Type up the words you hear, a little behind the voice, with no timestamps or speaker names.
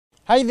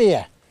Hey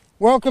there,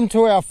 welcome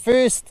to our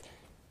first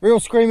Real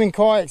Screaming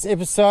Kayaks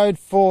episode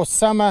for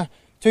summer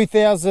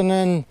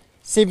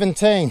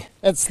 2017.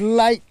 It's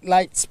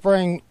late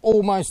spring,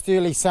 almost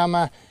early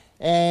summer,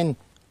 and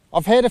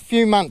I've had a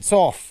few months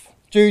off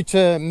due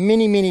to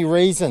many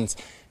reasons.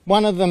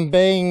 One of them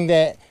being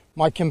that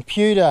my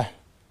computer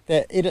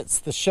that edits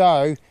the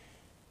show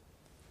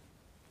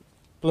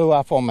blew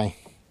up on me.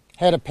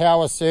 Had a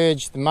power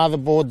surge, the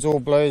motherboard's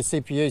all blew,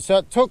 CPU, so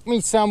it took me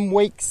some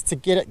weeks to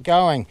get it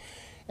going.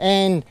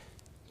 And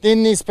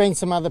then there's been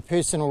some other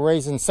personal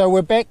reasons. So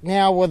we're back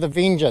now with a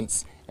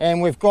vengeance,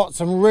 and we've got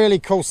some really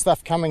cool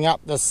stuff coming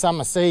up this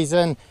summer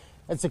season.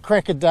 It's a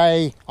cracker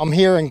day. I'm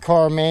here in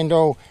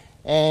Coromandel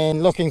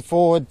and looking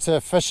forward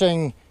to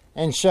fishing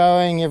and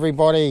showing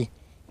everybody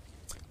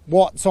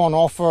what's on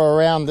offer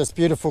around this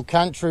beautiful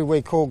country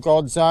we call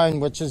God's Own,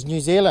 which is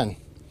New Zealand.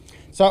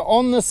 So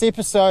on this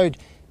episode,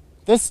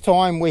 this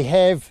time we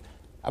have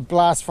a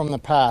blast from the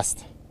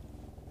past.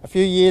 A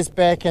few years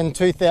back in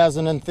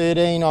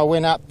 2013, I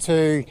went up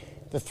to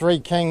the Three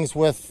Kings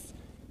with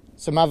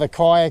some other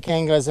kayak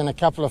anglers and a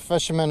couple of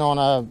fishermen on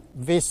a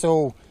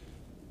vessel,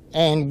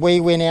 and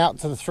we went out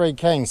to the Three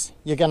Kings.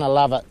 You're going to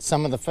love it.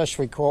 Some of the fish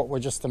we caught were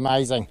just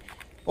amazing.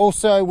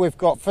 Also, we've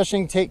got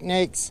fishing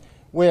techniques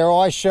where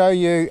I show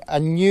you a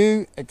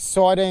new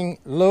exciting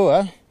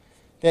lure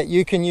that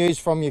you can use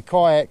from your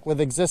kayak with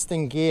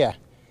existing gear.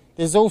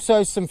 There's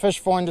also some fish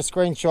finder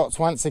screenshots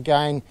once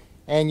again,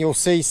 and you'll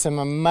see some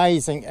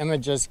amazing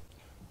images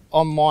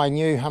on my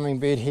new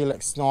Humminbird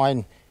Helix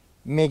 9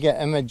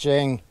 Mega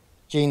Imaging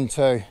Gen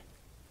 2.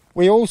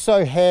 We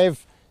also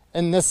have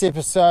in this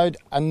episode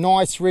a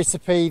nice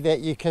recipe that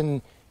you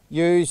can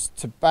use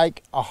to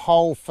bake a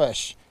whole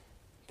fish.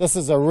 This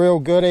is a real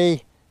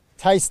goodie,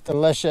 tastes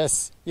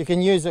delicious. You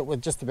can use it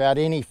with just about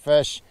any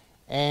fish,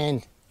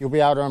 and you'll be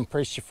able to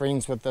impress your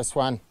friends with this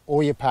one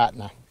or your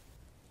partner.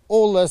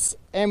 All this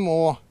and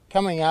more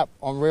coming up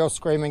on Real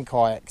Screaming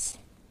Kayaks.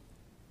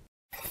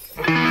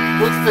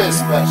 Good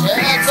first fish,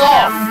 and it's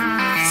off!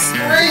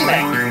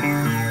 Screaming!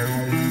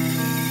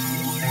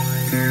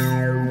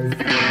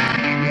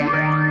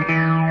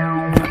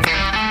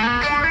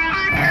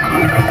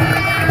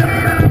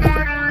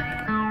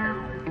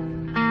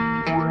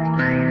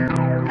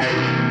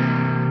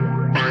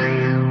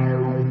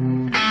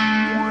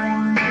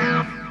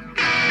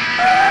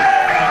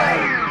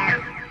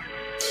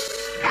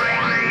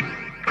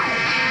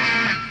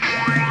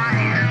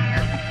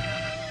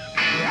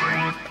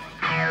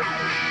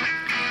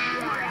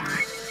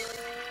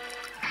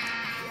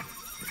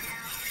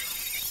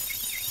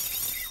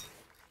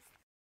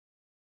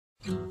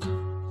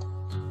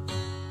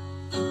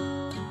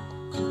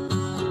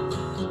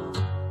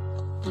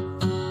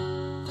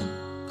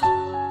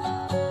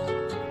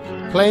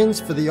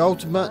 Plans for the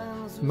ultimate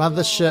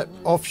mothership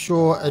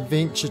offshore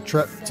adventure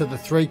trip to the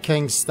Three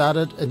Kings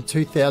started in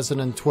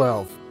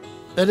 2012.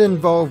 It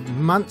involved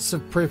months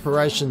of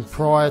preparation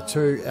prior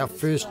to our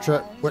first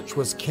trip, which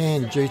was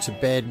canned due to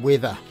bad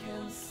weather.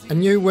 A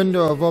new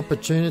window of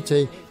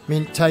opportunity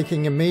meant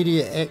taking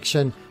immediate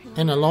action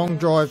and a long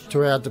drive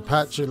to our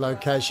departure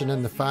location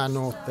in the far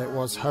north that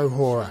was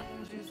Hauhora.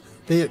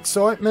 The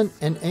excitement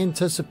and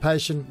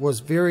anticipation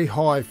was very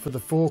high for the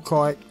 4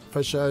 kayak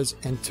fishers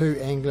and 2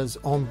 anglers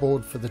on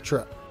board for the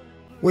trip.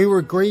 We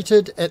were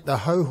greeted at the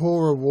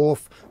Hauhora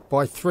wharf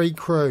by 3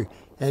 crew,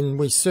 and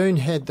we soon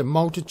had the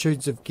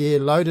multitudes of gear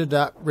loaded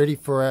up ready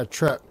for our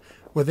trip,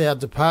 with our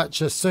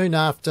departure soon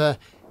after,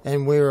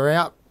 and we were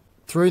out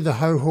through the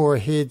Hauhora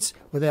heads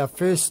with our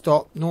first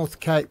stop North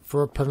Cape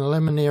for a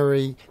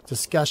preliminary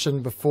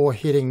discussion before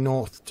heading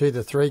north to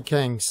the Three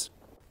Kings.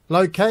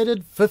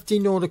 Located 50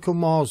 nautical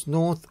miles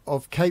north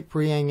of Cape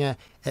Reinga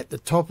at the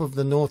top of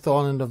the North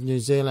Island of New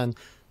Zealand,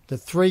 the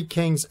Three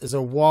Kings is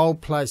a wild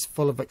place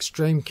full of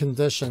extreme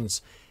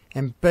conditions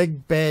and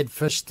big bad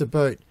fish to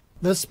boot.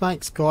 This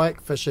makes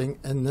kayak fishing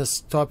in this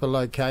type of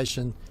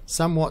location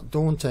somewhat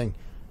daunting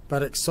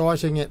but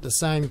exciting at the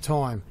same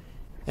time,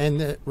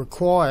 and it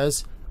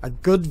requires a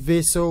good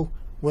vessel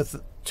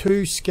with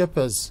 2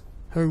 skippers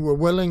who were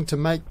willing to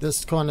make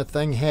this kind of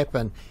thing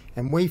happen,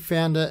 and we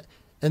found it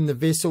in the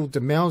vessel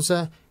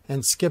Demelza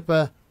and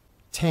skipper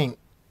Tank.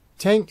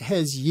 Tank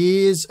has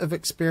years of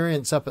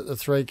experience up at the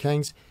Three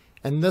Kings,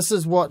 and this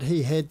is what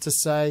he had to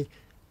say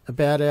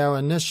about our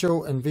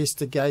initial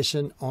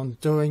investigation on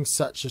doing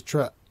such a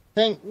trip.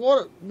 Tank,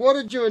 what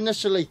did you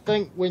initially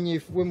think when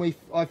we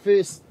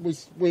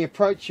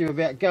approached you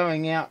about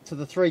going out to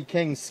the Three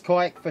Kings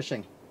kayak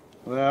fishing?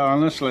 Well,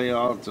 initially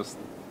I was just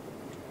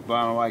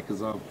blown away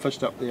because I've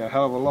fished up there a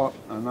hell of a lot.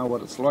 I know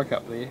what it's like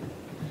up there,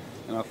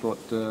 and I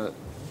thought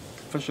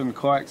fishing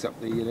kayaks up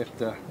there you'd have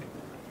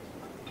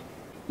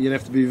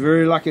to be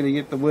very lucky to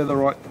get the weather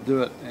right to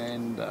do it,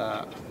 and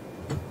I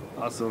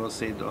sort of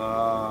said,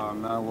 oh,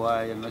 no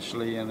way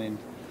initially, and then,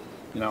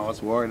 you know, I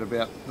was worried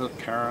about the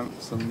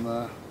currents and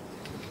the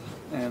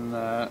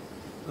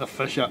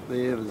fish up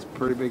there. There's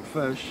pretty big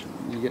fish.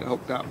 You get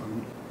hooked up,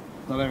 and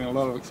not having a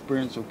lot of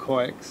experience with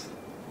kayaks,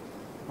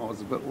 I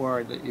was a bit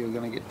worried that you were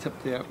going to get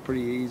tipped out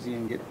pretty easy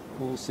and get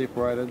all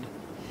separated.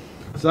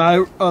 So I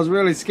was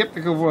really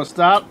skeptical for a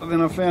start, but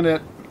then I found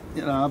out,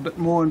 you know, a bit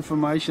more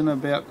information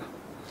about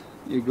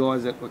you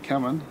guys that were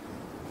coming,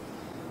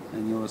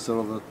 and you were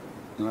sort of,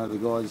 you know, the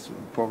guys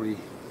with probably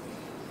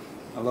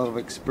a lot of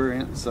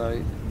experience.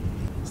 So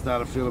I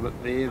started to feel a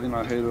bit there. Then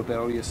I heard about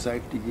all your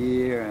safety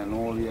gear and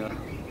all your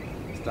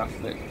stuff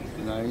that,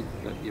 you know,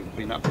 that you've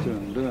been up to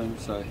and doing.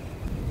 So,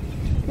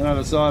 you know, I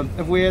decided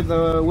if we had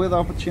the weather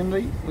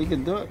opportunity, we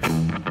could do it.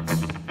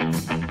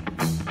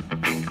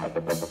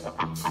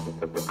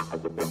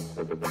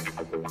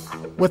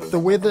 With the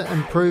weather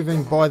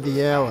improving by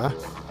the hour,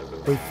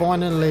 we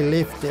finally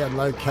left our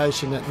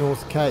location at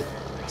North Cape,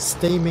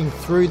 steaming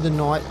through the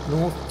night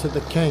north to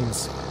the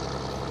Kings.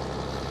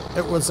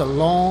 It was a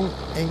long,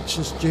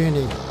 anxious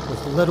journey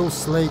with little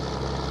sleep,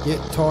 yet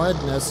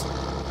tiredness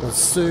was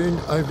soon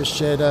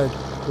overshadowed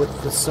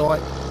with the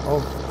sight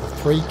of the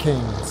Three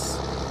Kings.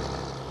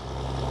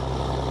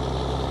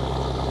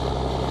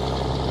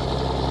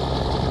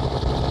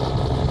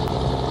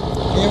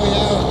 Here we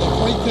are at the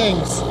Three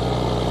Kings.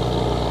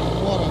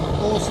 What an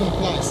awesome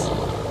place.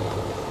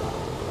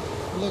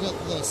 Look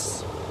at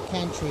this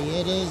country,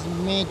 it is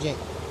magic.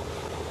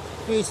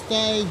 First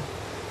day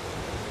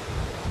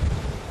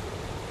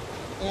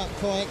out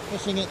kayak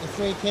fishing at the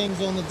Three Kings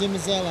on the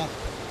Demazella.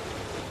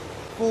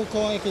 4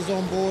 kayakers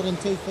on board and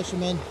 2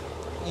 fishermen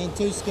and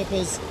 2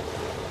 skippers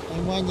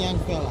and 1 young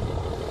fella.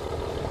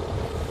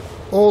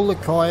 All the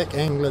kayak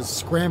anglers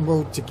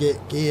scrambled to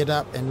get geared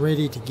up and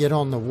ready to get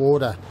on the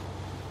water.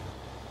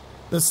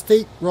 The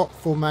steep rock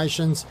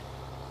formations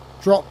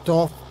dropped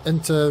off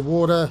into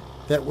water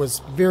that was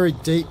very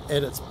deep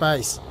at its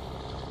base.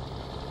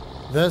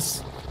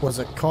 This was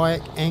a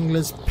kayak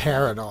angler's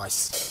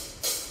paradise.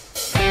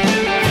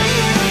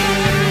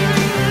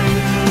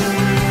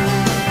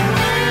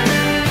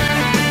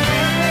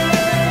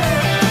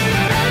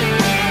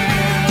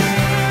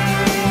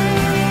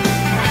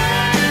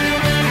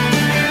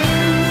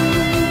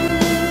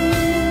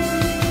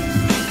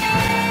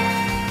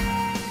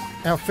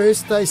 Our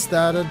first day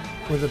started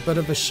with a bit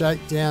of a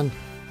shakedown,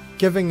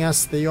 giving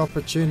us the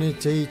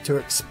opportunity to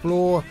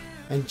explore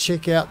and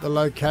check out the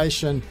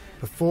location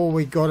before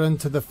we got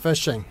into the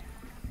fishing.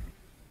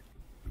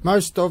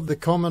 Most of the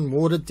common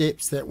water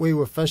depths that we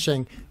were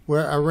fishing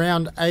were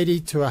around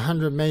 80 to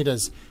 100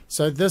 meters,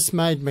 so this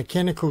made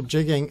mechanical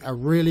jigging a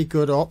really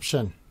good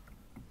option.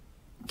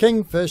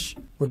 Kingfish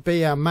would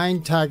be our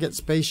main target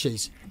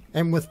species,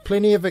 and with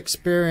plenty of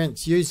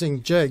experience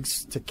using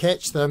jigs to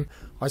catch them,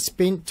 I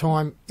spent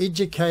time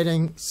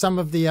educating some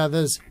of the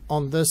others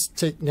on this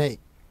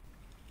technique.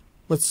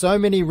 With so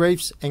many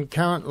reefs and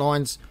current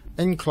lines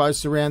in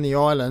close around the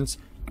islands,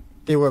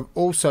 there were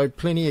also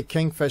plenty of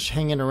kingfish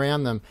hanging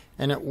around them,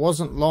 and it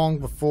wasn't long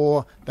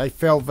before they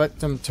fell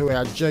victim to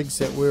our jigs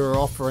that we were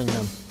offering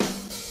them.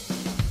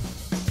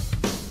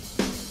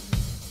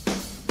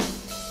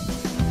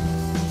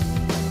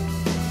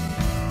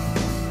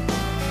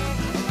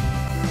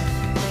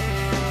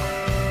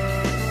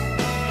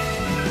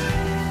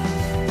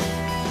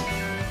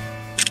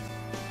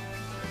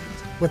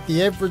 With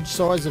the average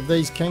size of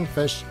these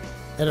kingfish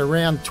at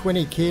around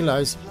 20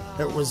 kilos,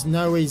 it was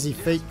no easy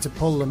feat to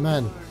pull them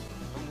in.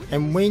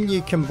 And when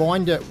you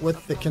combined it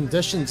with the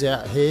conditions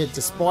out here,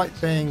 despite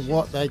being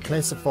what they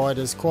classified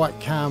as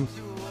quite calm,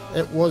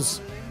 it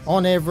was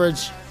on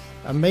average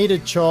a metre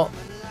chop,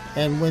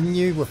 and when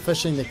you were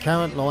fishing the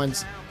current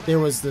lines, there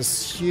was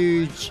this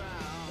huge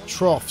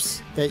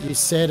troughs that you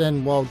sat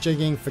in while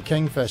jigging for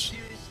kingfish.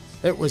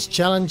 It was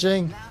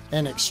challenging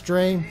and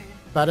extreme,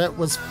 but it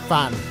was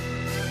fun.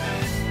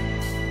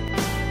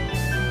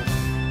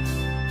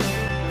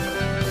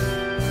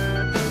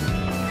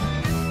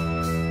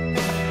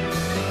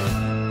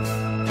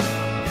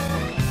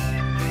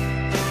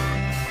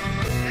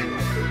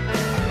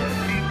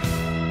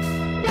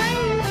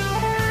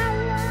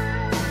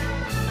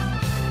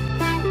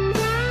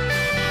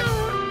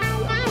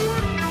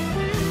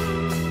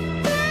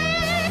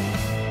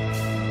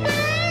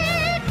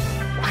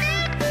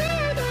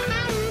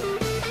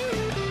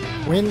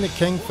 When the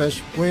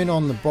kingfish weren't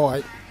on the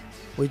bite,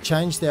 we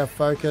changed our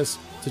focus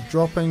to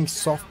dropping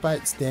soft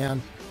baits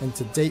down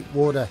into deep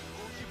water,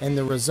 and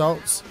the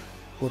results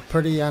were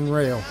pretty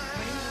unreal.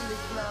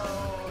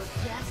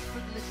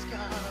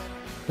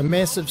 The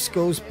massive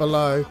schools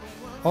below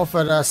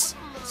offered us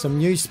some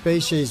new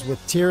species,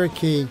 with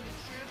Cherokee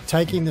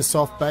taking the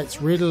soft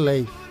baits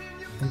readily,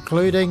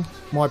 including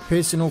my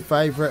personal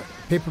favourite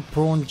pepper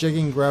prawn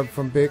jigging grub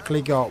from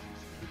Berkeley Gulp.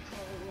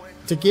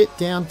 To get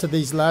down to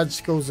these large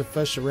schools of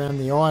fish around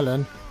the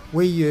island,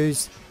 we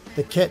used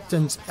the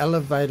captain's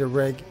elevator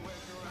rig.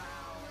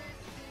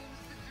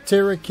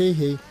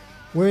 Cherokee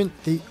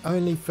weren't the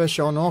only fish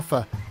on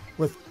offer,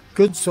 with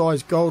good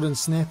sized golden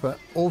snapper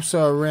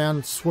also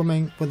around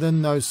swimming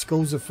within those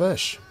schools of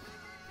fish.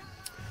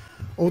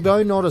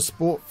 Although not a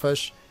sport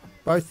fish,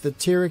 both the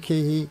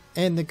Cherokee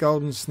and the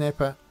golden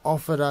snapper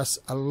offered us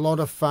a lot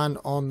of fun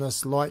on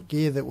this light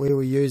gear that we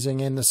were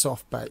using and the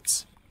soft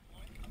baits.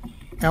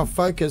 Our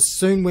focus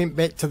soon went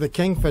back to the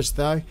kingfish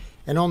though,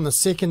 and on the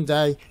second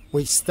day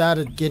we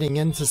started getting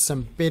into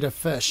some better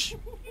fish.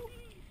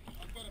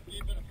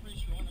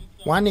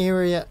 One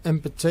area in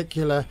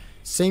particular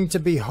seemed to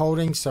be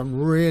holding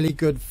some really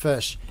good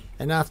fish,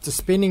 and after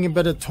spending a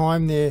bit of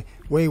time there,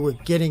 we were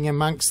getting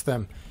amongst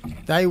them.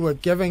 They were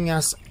giving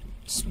us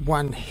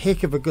one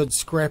heck of a good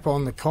scrap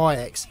on the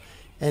kayaks,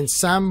 and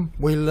some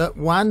we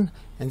won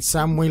and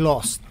some we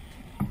lost.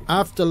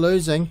 After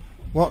losing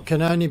what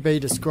can only be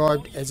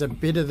described as a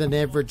better than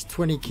average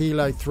 20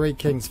 kilo Three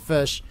Kings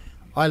fish,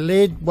 I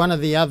led one of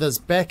the others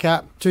back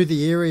up to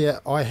the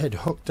area I had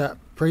hooked up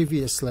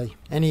previously,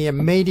 and he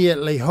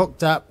immediately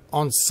hooked up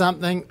on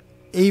something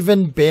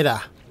even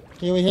better.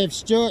 Here we have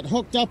Stuart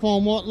hooked up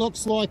on what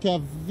looks like a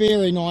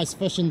very nice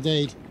fish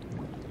indeed,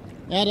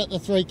 out at the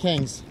Three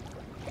Kings.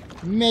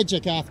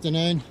 Magic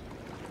afternoon.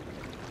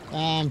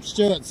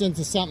 Stuart's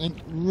into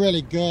something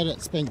really good.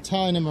 It's been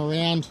towing him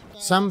around.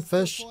 Some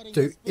fish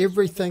do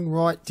everything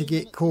right to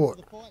get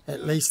caught.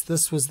 At least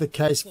this was the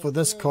case for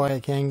this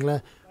kayak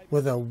angler,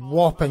 with a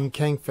whopping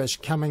kingfish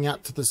coming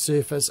up to the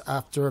surface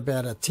after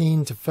about a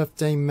 10 to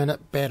 15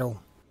 minute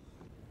battle.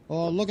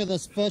 Oh, look at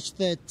this fish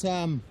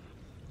that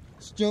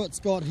Stuart's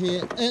got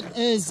here. It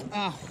is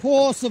a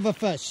horse of a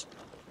fish.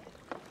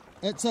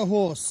 It's a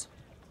horse.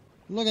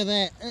 Look at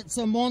that. It's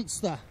a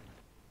monster.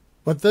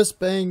 With this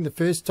being the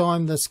first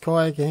time this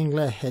kayak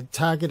angler had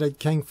targeted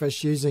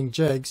kingfish using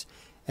jigs,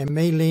 and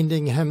me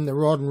lending him the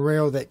rod and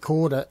reel that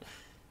caught it,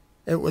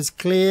 it was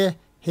clear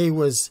he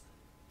was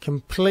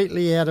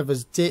completely out of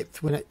his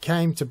depth when it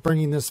came to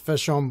bringing this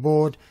fish on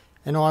board,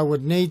 and I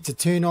would need to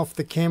turn off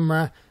the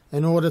camera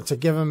in order to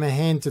give him a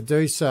hand to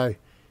do so.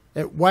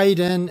 It weighed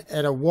in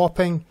at a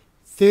whopping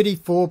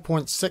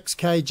 34.6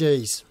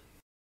 kgs.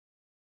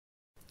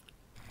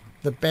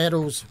 The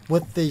battles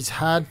with these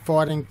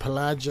hard-fighting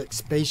pelagic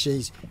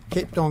species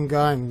kept on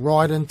going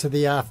right into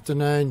the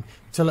afternoon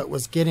till it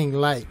was getting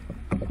late.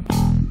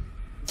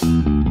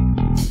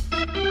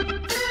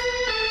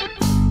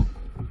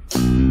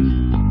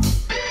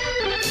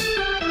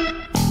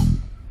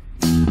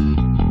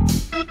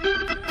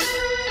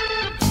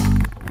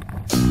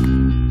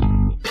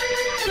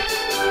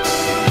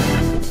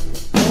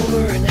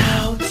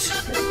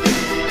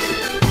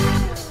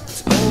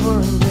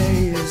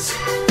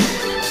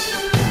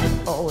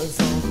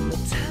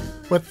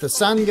 With the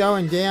sun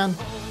going down,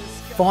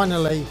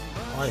 finally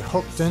I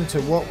hooked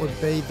into what would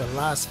be the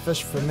last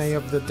fish for me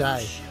of the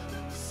day.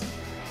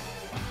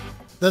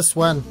 This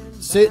one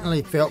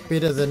certainly felt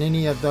better than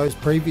any of those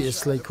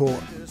previously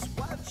caught.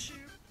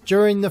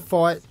 During the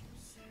fight,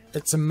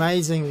 it's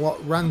amazing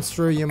what runs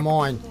through your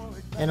mind,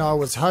 and I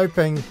was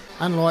hoping,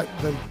 unlike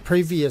the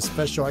previous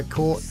fish I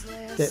caught,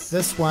 that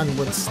this one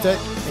would stick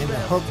and the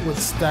hook would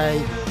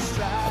stay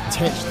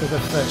attached to the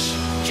fish.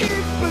 Keep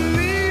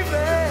believing,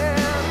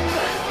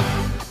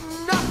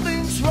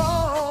 nothing's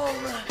wrong.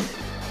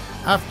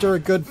 After a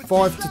good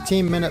 5 to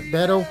 10 minute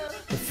battle,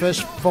 the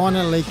fish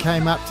finally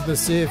came up to the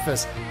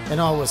surface, and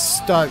I was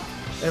stoked.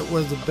 It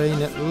would have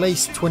been at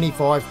least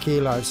 25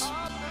 kilos.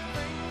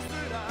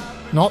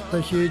 Not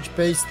the huge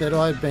beast that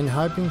I had been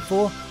hoping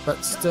for,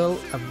 but still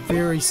a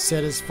very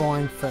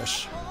satisfying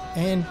fish,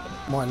 and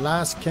my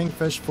last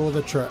kingfish for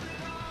the trip.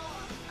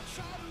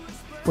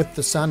 With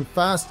the sun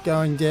fast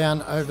going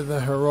down over the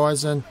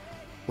horizon,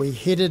 we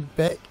headed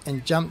back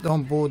and jumped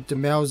on board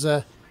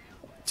Demelza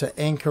to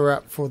anchor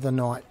up for the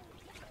night.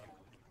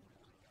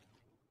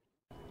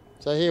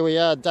 So here we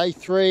are, day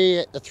 3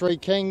 at the Three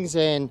Kings,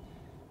 and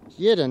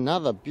yet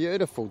another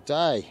beautiful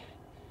day.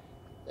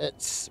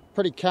 It's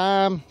pretty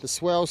calm, the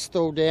swell's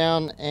still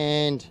down,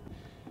 and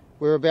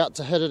we're about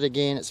to hit it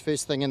again. It's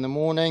first thing in the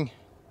morning.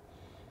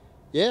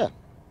 Yeah,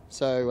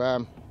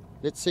 so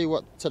let's see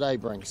what today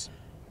brings.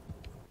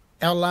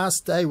 Our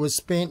last day was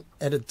spent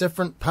at a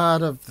different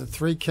part of the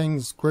Three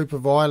Kings group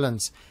of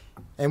islands,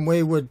 and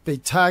we would be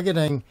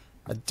targeting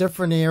a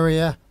different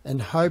area in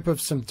hope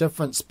of some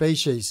different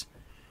species.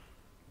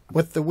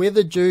 With the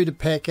weather due to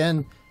pack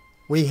in,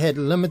 we had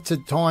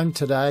limited time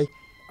today,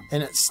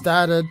 and it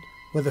started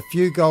with a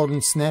few golden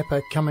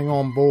snapper coming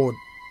on board.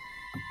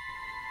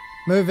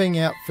 Moving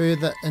out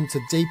further into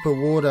deeper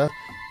water,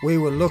 we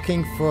were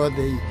looking for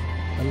the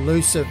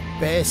elusive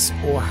bass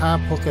or harp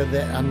hooker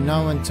that are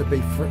known to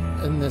be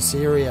in this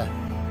area,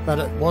 but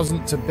it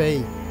wasn't to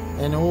be,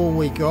 and all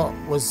we got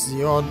was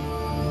the odd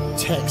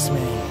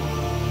taxman.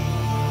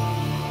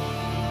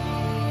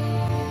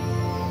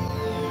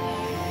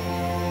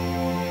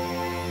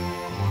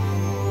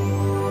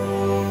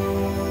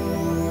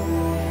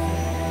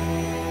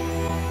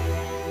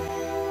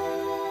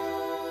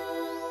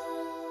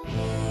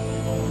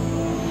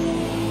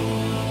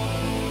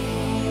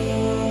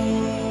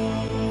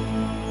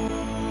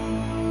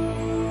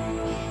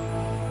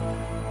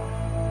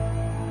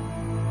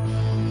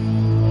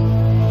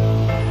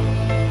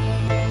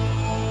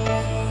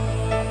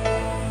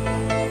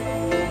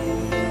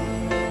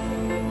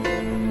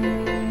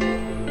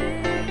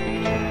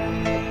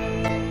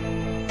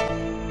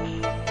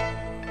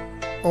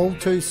 All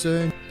too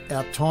soon,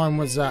 our time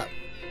was up,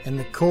 and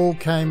the call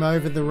came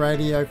over the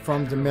radio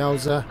from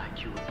Demelza.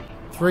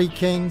 Three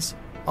Kings,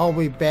 I'll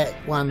be back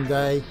one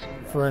day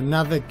for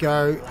another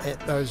go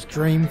at those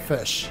dream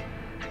fish.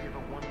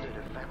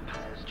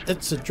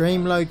 It's a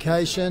dream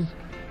location,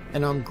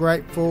 and I'm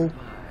grateful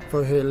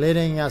for her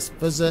letting us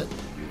visit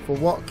for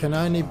what can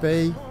only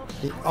be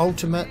the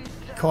ultimate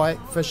kayak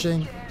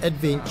fishing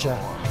adventure.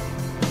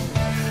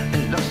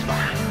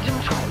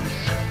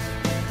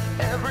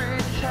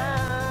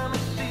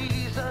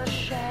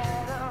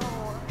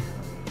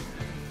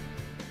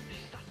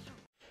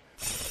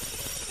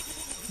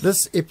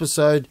 This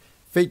episode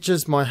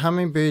features my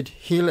Humminbird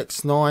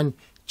Helix 9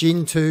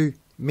 Gen 2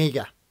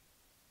 Mega.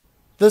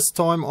 This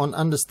time on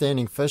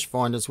Understanding Fish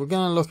Finders, we're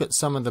going to look at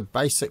some of the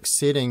basic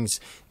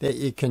settings that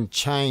you can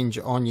change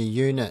on your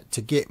unit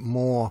to get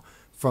more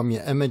from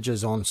your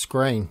images on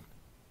screen.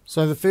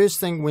 So the first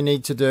thing we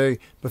need to do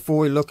before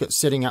we look at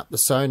setting up the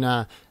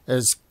sonar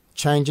is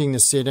changing the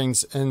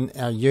settings in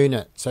our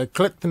unit. So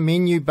click the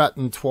menu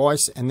button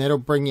twice and that'll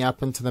bring you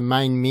up into the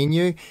main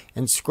menu,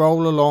 and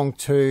scroll along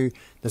to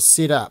the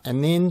setup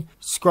and then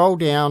scroll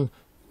down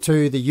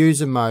to the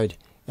user mode.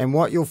 And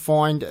what you'll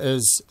find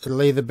is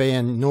it'll either be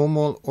in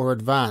normal or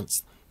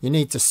advanced. You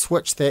need to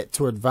switch that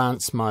to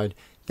advanced mode.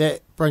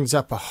 That brings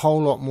up a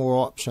whole lot more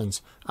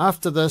options.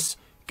 After this,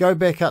 go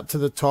back up to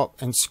the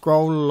top and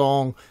scroll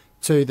along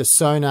to the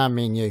sonar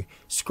menu.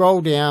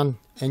 Scroll down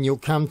and you'll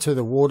come to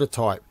the water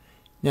type.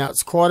 Now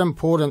it's quite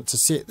important to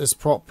set this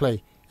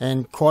properly,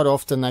 and quite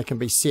often they can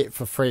be set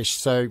for fresh.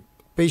 So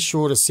be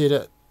sure to set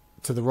it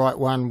to the right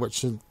one, which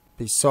should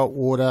be salt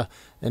water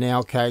in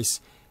our case.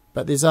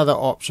 But there's other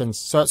options,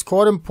 so it's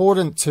quite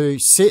important to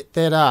set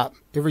that up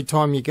every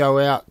time you go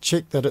out.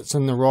 Check that it's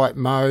in the right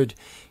mode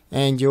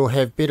and you'll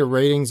have better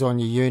readings on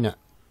your unit.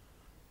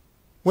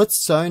 With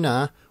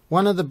sonar,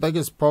 one of the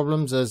biggest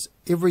problems is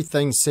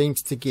everything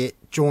seems to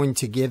get joined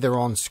together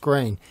on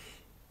screen,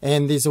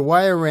 and there's a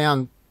way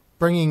around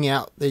bringing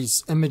out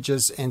these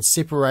images and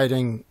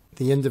separating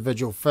the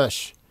individual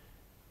fish.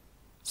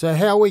 So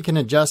how we can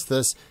adjust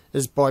this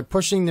is by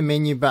pushing the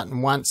menu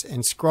button once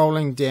and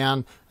scrolling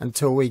down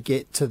until we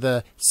get to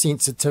the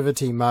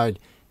sensitivity mode.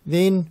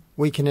 Then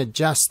we can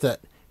adjust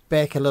it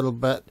back a little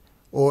bit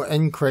or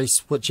increase,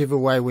 whichever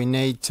way we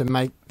need to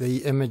make the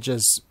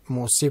images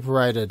more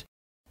separated.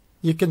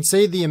 You can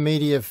see the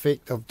immediate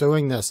effect of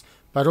doing this,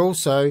 but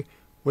also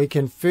we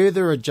can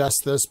further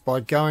adjust this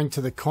by going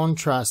to the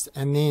contrast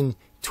and then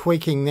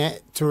tweaking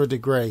that to a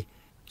degree.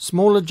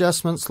 Small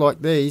adjustments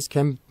like these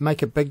can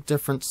make a big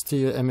difference to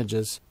your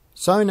images.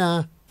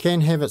 Sonar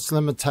can have its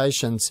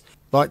limitations,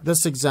 like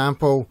this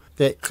example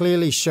that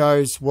clearly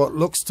shows what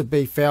looks to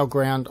be foul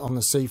ground on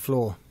the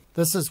seafloor.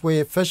 This is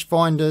where fish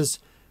finders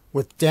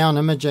with down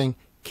imaging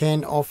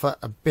can offer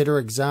a better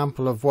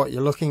example of what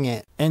you're looking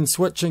at. And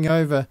switching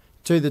over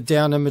to the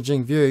down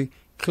imaging view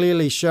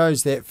clearly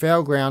shows that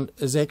foul ground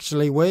is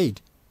actually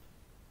weed.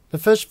 The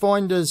fish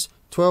finder's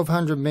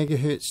 1200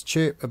 MHz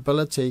chirp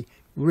ability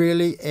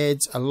really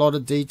adds a lot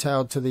of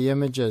detail to the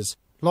images.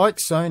 Like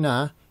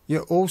sonar, you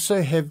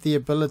also have the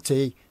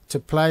ability to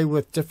play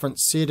with different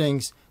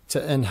settings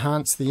to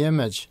enhance the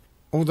image,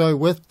 although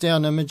with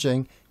down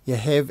imaging you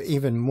have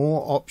even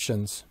more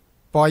options.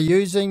 By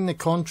using the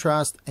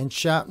contrast and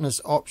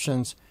sharpness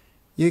options,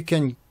 you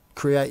can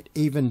create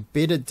even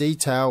better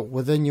detail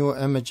within your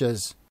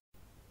images.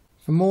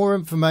 For more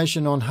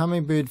information on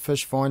Humminbird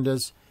fish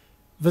finders,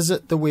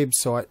 visit the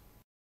website.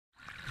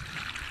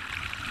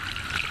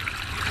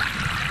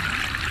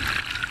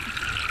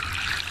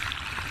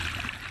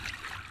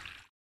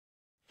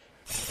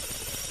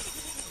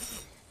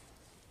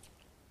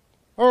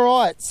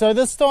 Alright, so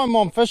this time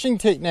on Fishing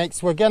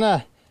Techniques we're going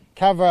to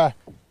cover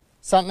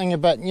something a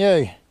bit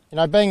new. You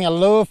know, being a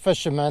lure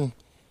fisherman,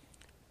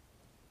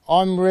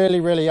 I'm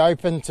really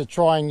open to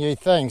trying new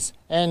things.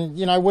 And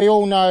you know, we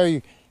all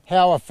know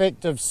how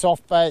effective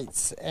soft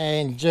baits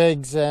and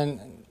jigs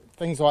and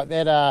things like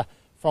that are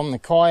from the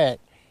kayak.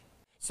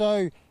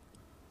 So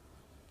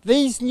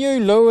these new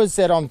lures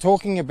that I'm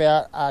talking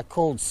about are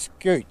called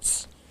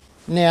skutes.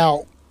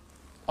 Now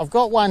I've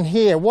got one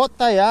here. What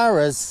they are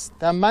is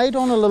they're made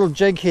on a little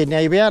jig head. Now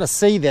you'll be able to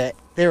see that.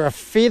 They're a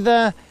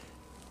feather,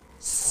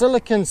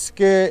 silicone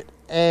skirt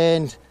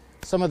and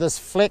some of this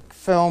fleck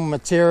film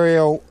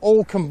material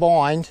all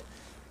combined.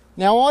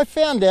 Now I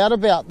found out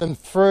about them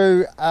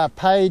through a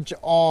page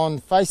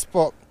on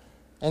Facebook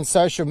and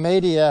social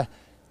media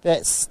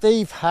that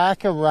Steve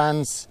Harker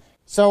runs.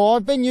 So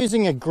I've been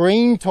using a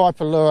green type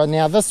of lure.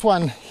 Now this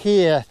one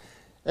here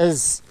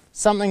is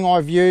something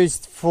I've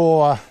used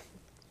for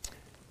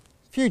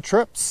few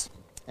trips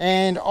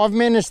and I've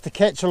managed to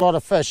catch a lot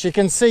of fish. You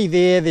can see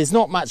there's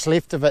not much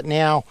left of it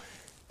now,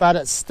 but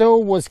it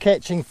still was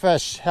catching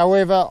fish.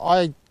 However,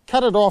 I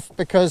cut it off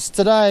because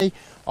today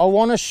I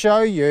want to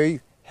show you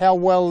how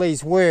well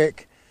these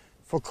work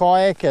for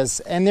kayakers,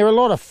 and they're a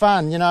lot of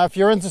fun. You know, if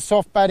you're into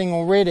soft baiting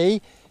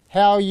already,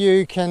 how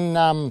you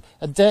can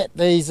adapt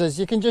these is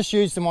you can just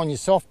use them on your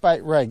soft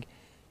bait rig.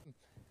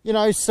 You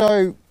know,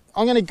 so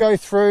I'm going to go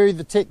through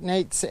the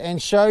techniques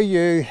and show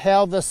you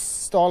how this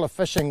style of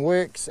fishing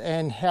works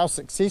and how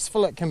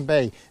successful it can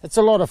be. It's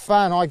a lot of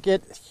fun. I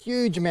get a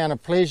huge amount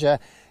of pleasure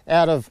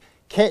out of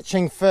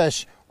catching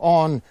fish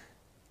on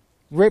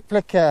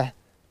replica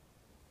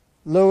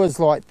lures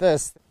like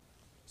this.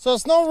 So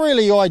it's not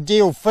really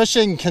ideal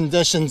fishing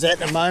conditions at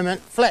the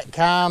moment. Flat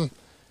calm,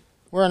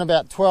 we're in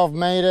about 12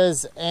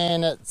 meters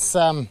and it's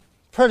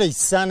pretty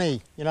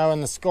sunny, you know,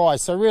 in the sky.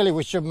 So really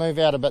we should move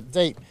out a bit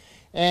deep.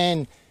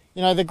 And,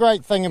 you know, the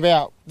great thing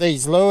about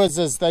these lures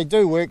is they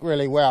do work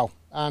really well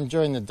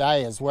during the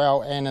day as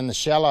well and in the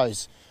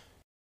shallows.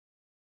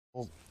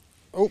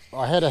 Oh,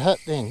 I had a hit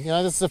then. You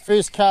know, this is the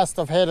first cast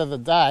I've had of the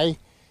day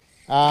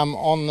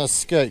on this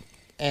scoot,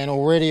 and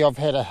already I've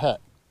had a hit.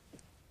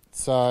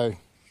 So,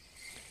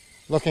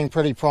 looking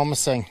pretty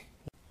promising.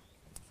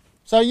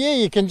 So yeah,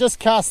 you can just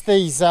cast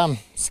these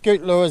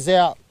scoot lures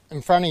out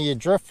in front of your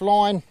drift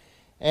line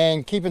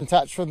and keep in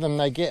touch with them.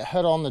 They get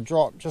hit on the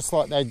drop just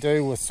like they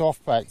do with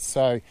soft baits.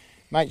 So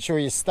make sure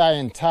you stay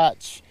in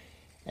touch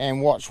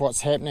and watch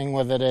what's happening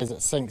with it as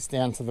it sinks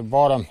down to the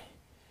bottom.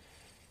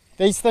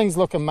 These things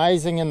look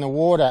amazing in the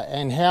water,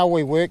 and how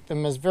we work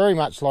them is very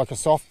much like a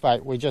soft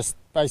bait. We just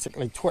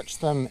basically twitch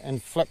them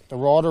and flick the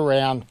rod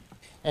around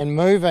and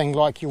moving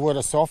like you would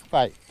a soft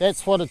bait.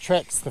 That's what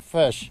attracts the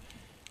fish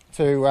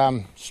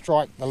to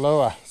strike the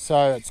lure.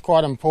 So it's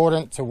quite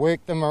important to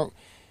work them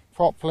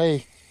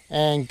properly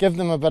and give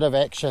them a bit of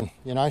action,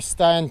 you know,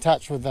 stay in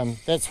touch with them.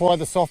 That's why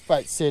the soft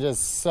bait set is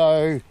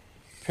so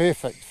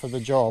perfect for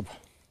the job.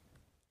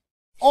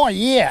 Oh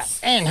yeah,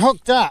 and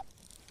hooked up.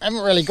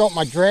 Haven't really got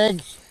my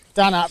drag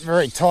done up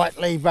very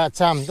tightly, but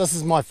this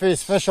is my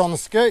first fish on the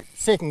scoot,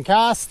 second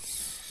cast,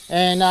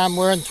 and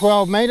we're in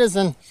 12 meters,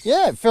 and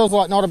yeah, it feels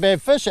like not a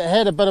bad fish. It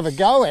had a bit of a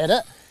go at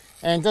it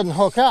and didn't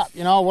hook up,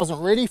 you know, I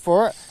wasn't ready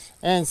for it,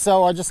 and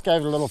so I just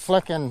gave it a little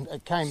flick and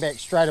it came back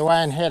straight away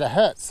and had a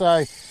hit.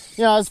 So,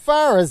 you know, as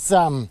far as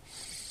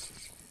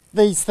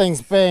these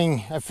things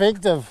being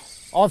effective,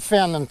 I've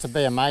found them to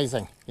be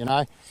amazing, you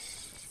know,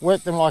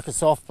 work them like a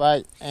soft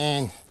bait,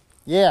 and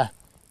yeah,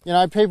 you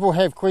know, people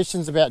have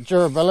questions about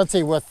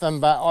durability with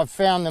them, but I've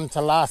found them to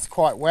last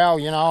quite well.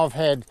 You know, I've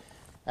had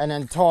an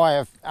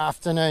entire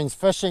afternoon's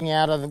fishing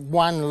out of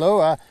one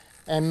lure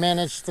and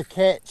managed to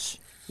catch,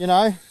 you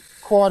know,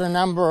 quite a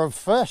number of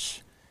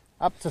fish,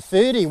 up to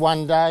 30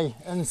 one day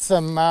in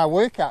some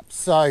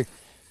workups.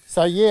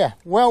 So yeah,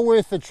 well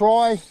worth a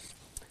try.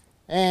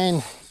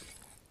 And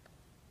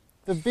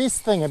the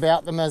best thing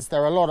about them is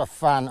they're a lot of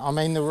fun. I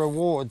mean, the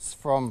rewards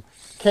from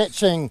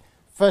catching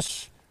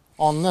fish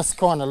on this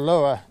kind of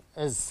lure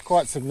is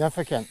quite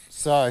significant.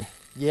 So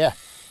yeah,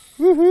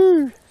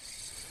 woohoo,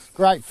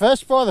 great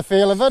fish by the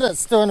feel of it.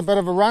 It's doing a bit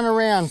of a run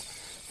around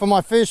for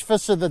my first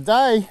fish of the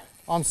day.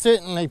 I'm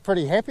certainly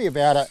pretty happy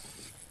about it.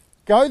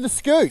 Go the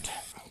scoot,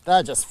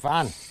 they're just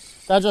fun.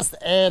 They just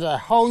add a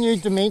whole new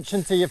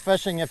dimension to your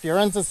fishing. If you're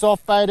into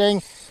soft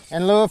baiting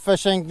and lure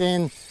fishing,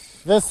 then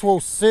this will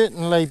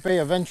certainly be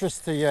of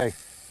interest to you.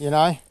 You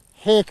know,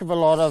 heck of a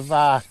lot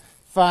of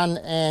fun,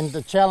 and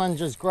the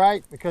challenge is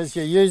great because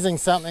you're using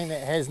something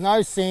that has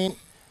no scent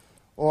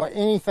or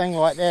anything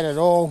like that at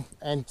all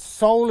and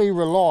solely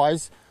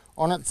relies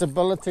on its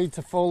ability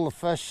to fool the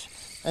fish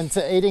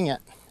into eating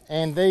it,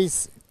 and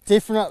these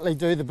definitely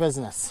do the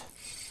business.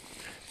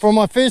 For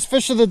my first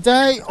fish of the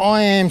day,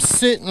 I am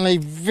certainly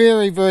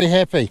very, very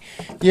happy.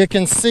 You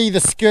can see the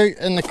scoot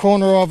in the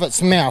corner of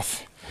its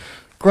mouth.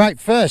 Great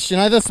fish. You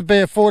know, this would be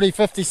a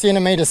 40-50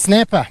 centimetre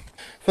snapper.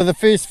 For the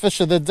first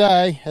fish of the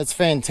day, it's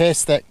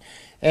fantastic.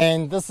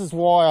 And this is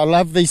why I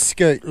love these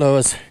scoot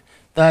lures.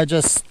 They're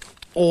just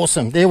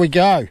awesome. There we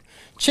go.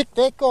 Check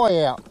that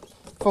guy out.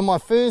 For my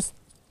first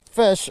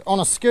fish on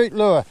a scoot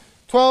lure.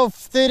 12,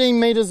 13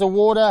 metres of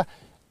water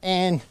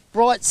and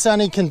bright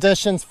sunny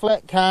conditions,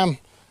 flat calm.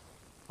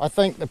 I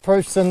think the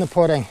proof's in the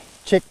pudding.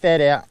 Check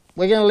that out.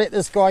 We're going to let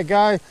this guy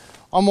go.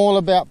 I'm all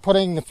about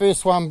putting the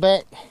first one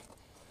back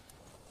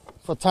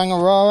for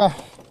Tangaroa.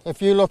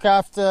 If you look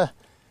after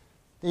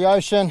the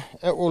ocean,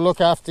 it will look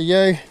after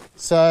you.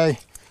 So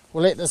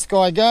we'll let this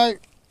guy go.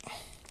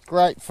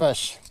 Great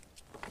fish.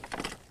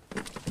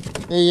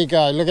 There you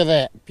go, look at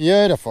that,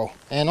 beautiful.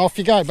 And off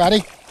you go,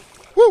 buddy.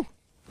 Woo!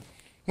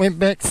 Went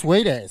back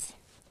sweet as.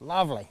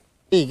 Lovely.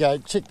 There you go,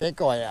 check that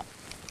guy out.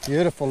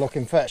 Beautiful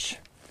looking fish.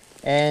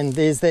 And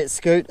there's that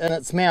scoot in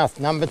its mouth,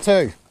 number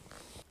 2.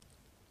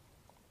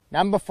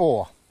 Number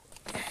 4.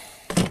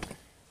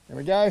 There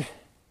we go,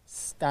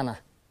 stunner.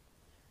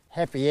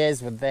 Happy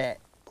as with that,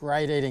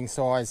 great eating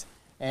size.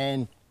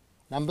 And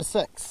number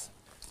 6,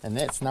 and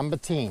that's number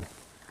 10.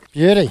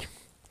 Beauty,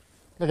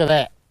 look at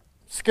that.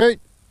 Scoot,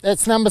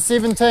 that's number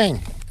 17.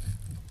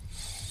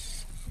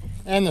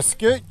 And the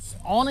scoot's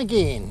on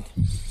again.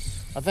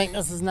 I think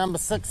this is number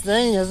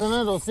 16, isn't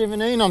it, or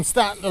 17? I'm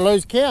starting to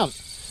lose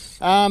count.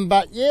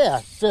 But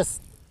yeah,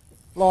 just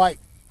like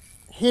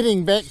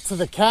heading back to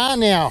the car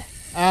now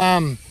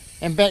and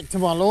back to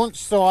my launch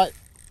site.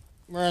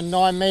 We're in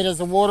 9 meters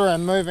of water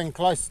and moving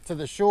close to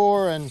the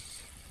shore, and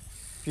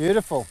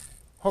beautiful.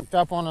 Hooked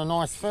up on a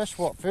nice fish,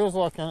 what feels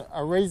like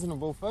a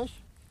reasonable fish.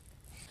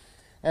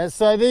 And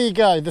so there you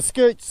go, the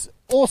scoot's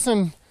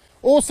awesome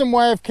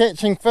way of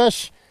catching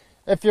fish.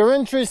 If you're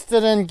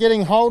interested in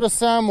getting hold of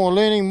some or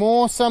learning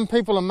more, some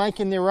people are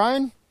making their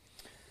own.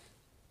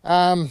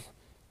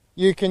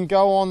 You can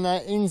go on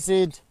the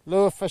NZ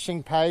Lure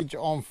Fishing page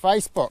on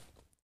Facebook.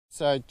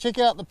 So check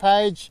out the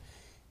page,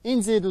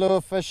 NZ Lure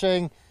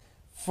Fishing,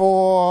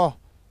 for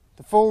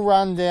the full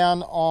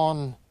rundown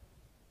on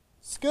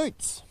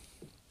scutes.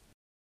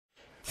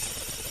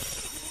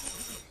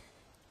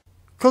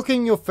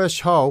 Cooking your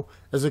fish whole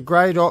is a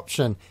great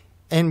option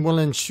and will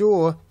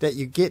ensure that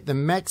you get the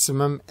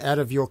maximum out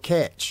of your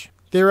catch.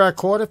 There are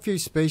quite a few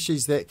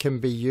species that can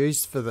be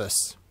used for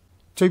this.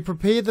 To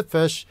prepare the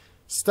fish,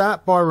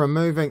 start by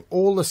removing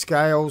all the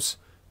scales,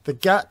 the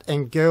gut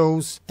and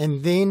gills,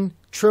 and then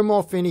trim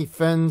off any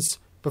fins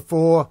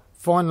before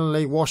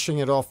finally washing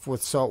it off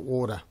with salt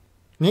water.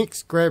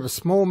 Next, grab a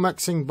small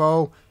mixing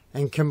bowl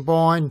and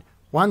combine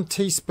 1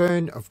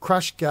 teaspoon of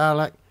crushed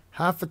garlic,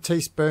 half a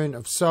teaspoon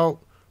of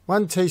salt,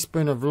 1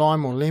 teaspoon of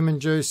lime or lemon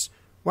juice,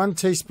 1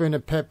 teaspoon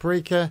of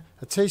paprika,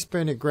 a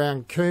teaspoon of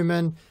ground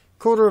cumin,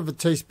 1/4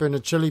 teaspoon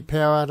of chili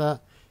powder,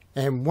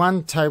 and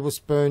 1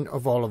 tablespoon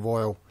of olive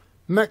oil.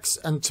 Mix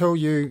until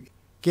you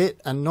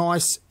get a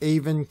nice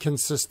even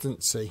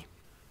consistency.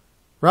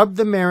 Rub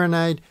the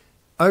marinade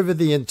over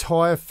the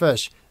entire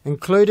fish,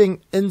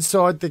 including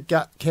inside the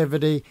gut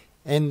cavity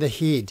and the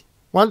head.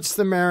 Once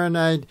the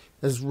marinade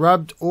is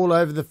rubbed all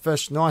over the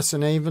fish nice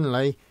and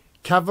evenly,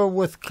 cover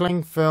with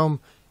cling film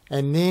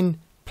and then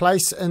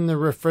place in the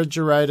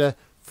refrigerator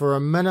for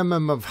a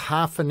minimum of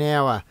half an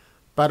hour,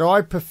 but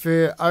I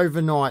prefer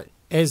overnight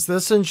as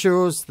this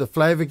ensures the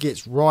flavour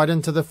gets right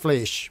into the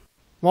flesh.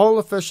 While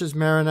the fish is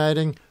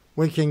marinating,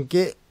 we can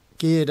get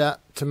geared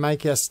up to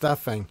make our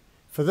stuffing.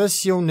 For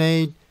this you'll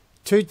need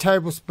 2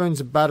 tablespoons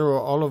of butter or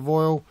olive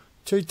oil,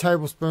 2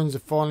 tablespoons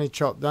of finely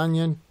chopped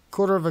onion,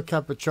 1/4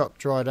 cup of chopped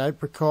dried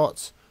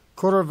apricots,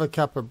 1/4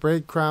 cup of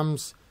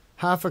breadcrumbs,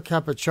 half a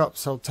cup of chopped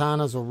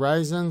sultanas or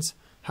raisins,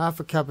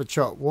 half a cup of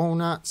chopped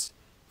walnuts,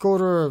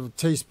 1/4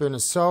 teaspoon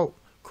of salt,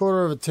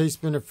 1/4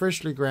 teaspoon of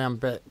freshly ground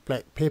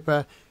black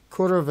pepper,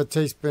 1/4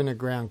 teaspoon of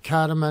ground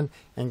cardamom,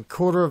 and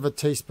 1/4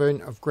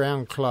 teaspoon of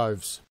ground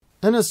cloves.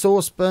 In a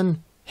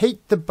saucepan,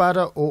 heat the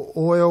butter or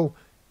oil,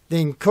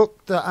 then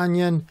cook the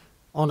onion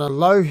on a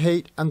low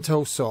heat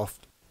until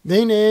soft.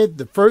 Then add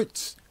the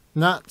fruits,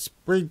 nuts,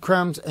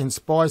 breadcrumbs and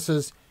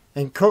spices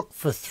and cook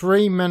for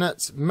 3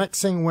 minutes,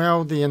 mixing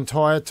well the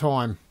entire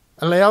time.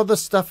 Allow the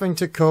stuffing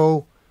to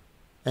cool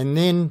and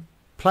then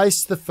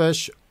place the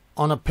fish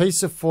on a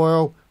piece of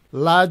foil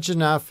large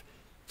enough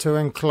to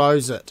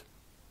enclose it.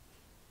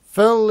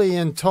 Fill the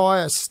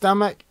entire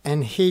stomach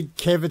and head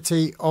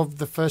cavity of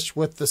the fish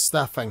with the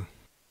stuffing.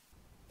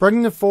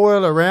 Bring the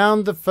foil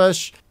around the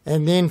fish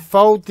and then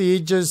fold the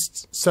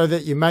edges so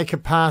that you make a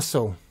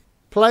parcel.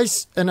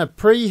 Place in a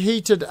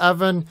preheated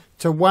oven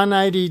to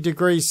 180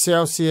 degrees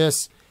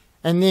Celsius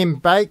and then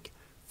bake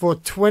for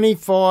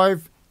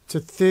 25 to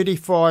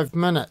 35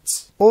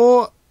 minutes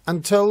or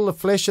until the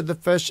flesh of the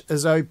fish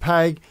is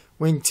opaque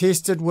when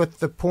tested with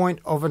the point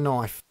of a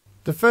knife.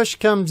 The fish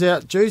comes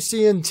out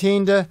juicy and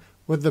tender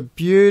with a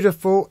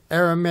beautiful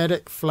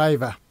aromatic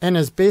flavour and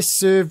is best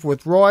served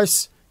with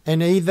rice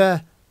and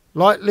either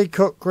lightly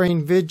cooked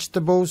green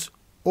vegetables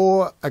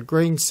or a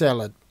green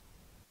salad.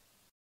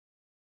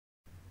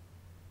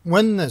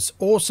 Win this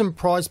awesome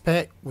prize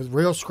pack with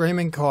Real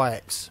Screaming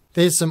Kayaks.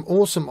 There's some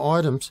awesome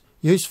items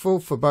useful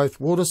for both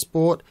water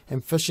sport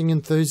and fishing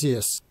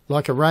enthusiasts,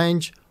 like a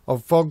range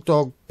of Fog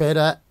Dog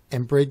batter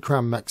and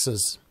breadcrumb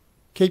mixes.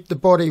 Keep the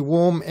body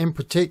warm and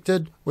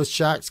protected with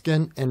shark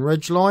skin and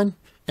ridgeline,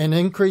 and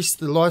increase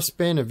the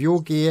lifespan of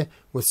your gear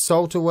with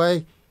Salt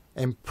Away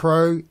and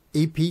Pro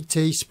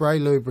EPT spray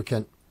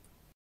lubricant.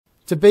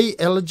 To be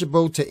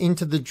eligible to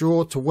enter the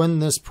draw to win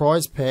this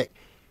prize pack,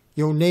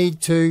 you'll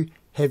need to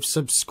have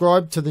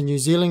subscribed to the New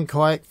Zealand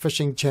Kayak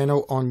Fishing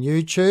channel on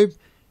YouTube,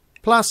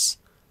 plus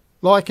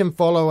like and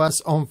follow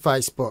us on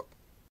Facebook.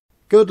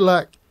 Good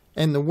luck,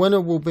 and the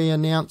winner will be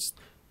announced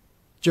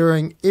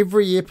during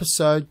every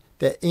episode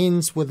that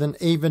ends with an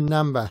even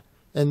number.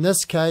 In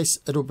this case,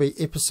 it'll be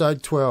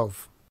episode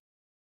 12.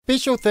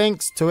 Special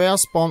thanks to our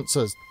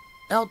sponsors.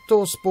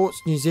 Outdoor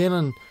Sports New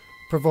Zealand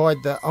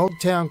provide the Old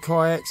Town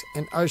kayaks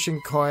and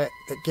Ocean kayak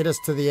that get us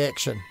to the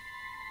action.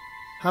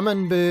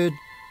 Humminbird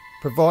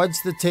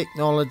provides the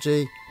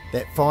technology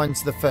that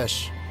finds the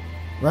fish.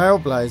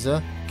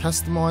 Railblazer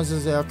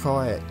customises our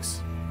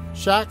kayaks.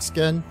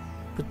 Sharkskin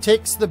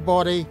protects the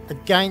body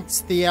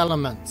against the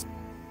elements.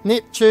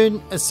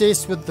 Neptune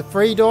assists with the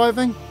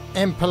freediving,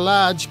 and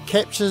Pelage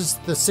captures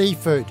the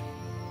seafood.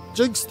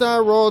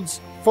 Jigstar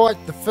rods fight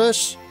the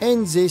fish,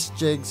 and Zest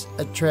jigs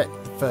attract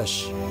the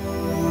fish.